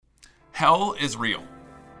Hell is real.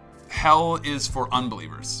 Hell is for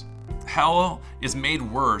unbelievers. Hell is made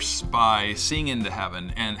worse by seeing into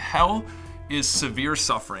heaven, and hell is severe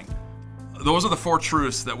suffering. Those are the 4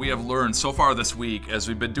 truths that we have learned so far this week as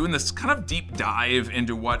we've been doing this kind of deep dive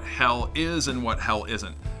into what hell is and what hell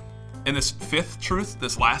isn't. And this 5th truth,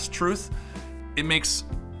 this last truth, it makes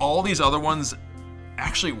all these other ones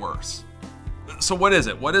actually worse. So what is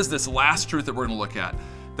it? What is this last truth that we're going to look at?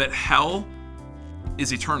 That hell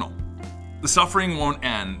is eternal. The suffering won't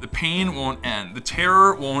end. The pain won't end. The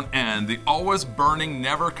terror won't end. The always burning,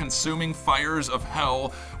 never consuming fires of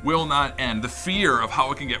hell will not end. The fear of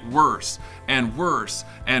how it can get worse and worse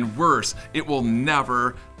and worse, it will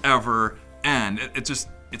never, ever end.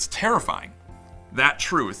 It's terrifying. That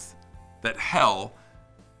truth, that hell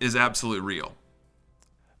is absolutely real.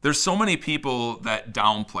 There's so many people that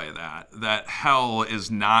downplay that hell is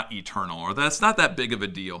not eternal, or that's not that big of a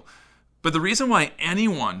deal. But the reason why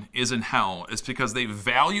anyone is in hell is because they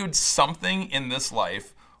valued something in this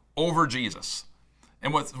life over Jesus.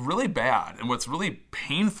 And what's really bad and what's really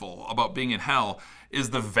painful about being in hell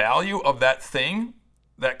is the value of that thing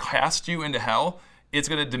that cast you into hell. It's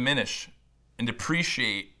going to diminish and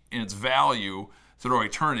depreciate in its value through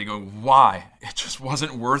eternity, going, why? It just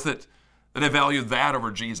wasn't worth it that I valued that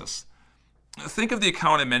over Jesus. Think of the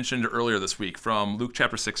account I mentioned earlier this week from Luke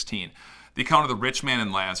chapter 16, the account of the rich man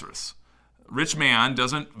and Lazarus. Rich man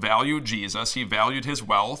doesn't value Jesus. He valued his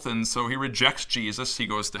wealth, and so he rejects Jesus. He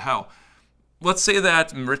goes to hell. Let's say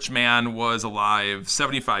that rich man was alive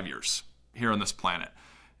 75 years here on this planet.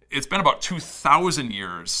 It's been about 2,000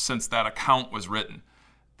 years since that account was written.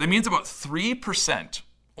 That means about 3%,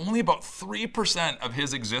 only about 3% of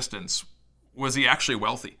his existence was he actually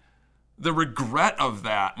wealthy. The regret of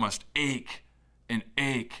that must ache and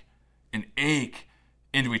ache and ache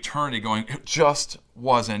into eternity, going, it just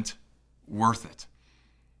wasn't worth it.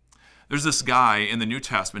 There's this guy in the New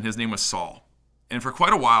Testament, his name was Saul. And for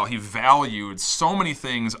quite a while, he valued so many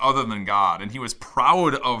things other than God, and he was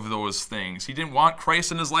proud of those things. He didn't want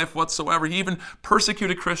Christ in his life whatsoever. He even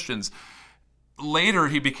persecuted Christians. Later,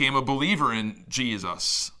 he became a believer in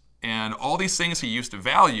Jesus, and all these things he used to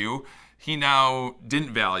value, he now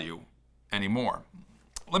didn't value anymore.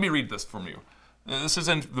 Let me read this from you. This is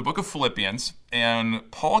in the book of Philippians, and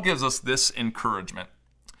Paul gives us this encouragement.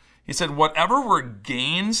 He said, whatever were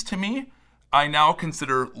gains to me, I now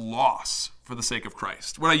consider loss for the sake of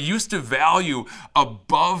Christ. What I used to value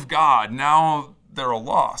above God, now they're a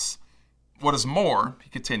loss. What is more,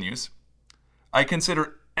 he continues, I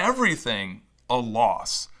consider everything a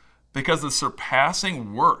loss because of the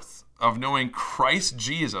surpassing worth of knowing Christ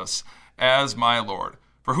Jesus as my Lord,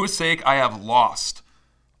 for whose sake I have lost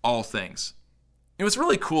all things. And what's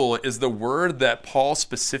really cool is the word that Paul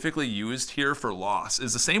specifically used here for loss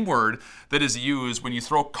is the same word that is used when you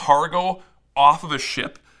throw cargo off of a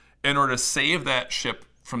ship in order to save that ship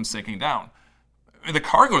from sinking down. The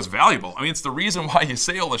cargo is valuable. It's the reason why you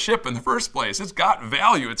sail the ship in the first place. It's got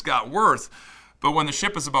value, it's got worth. But when the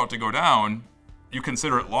ship is about to go down, you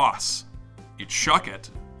consider it loss. You chuck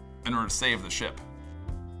it in order to save the ship.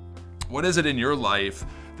 What is it in your life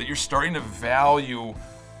that you're starting to value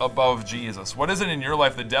above Jesus? What is it in your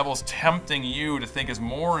life the devil's tempting you to think is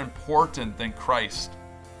more important than Christ?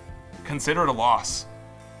 Consider it a loss.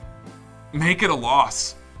 Make it a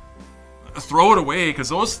loss. Throw it away, because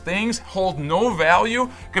those things hold no value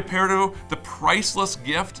compared to the priceless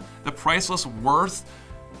gift, the priceless worth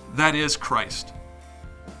that is Christ.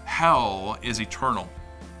 Hell is eternal,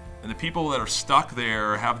 and the people that are stuck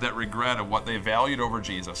there have that regret of what they valued over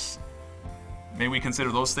Jesus. May we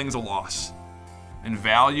consider those things a loss and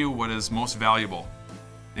value what is most valuable,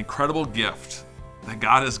 the incredible gift that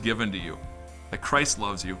God has given to you, that Christ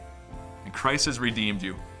loves you, and Christ has redeemed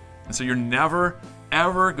you. And so you're never,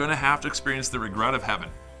 ever going to have to experience the regret of heaven.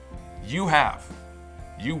 You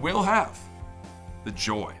will have the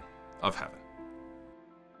joy of heaven.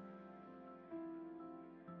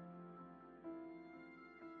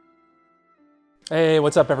 Hey,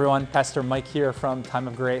 what's up, everyone? Pastor Mike here from Time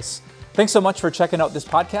of Grace. Thanks so much for checking out this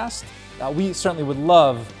podcast. We certainly would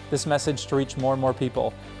love this message to reach more and more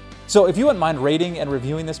people. So if you wouldn't mind rating and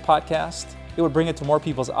reviewing this podcast, it would bring it to more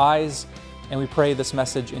people's eyes, and we pray this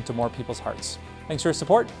message into more people's hearts. Thanks for your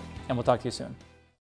support, and we'll talk to you soon.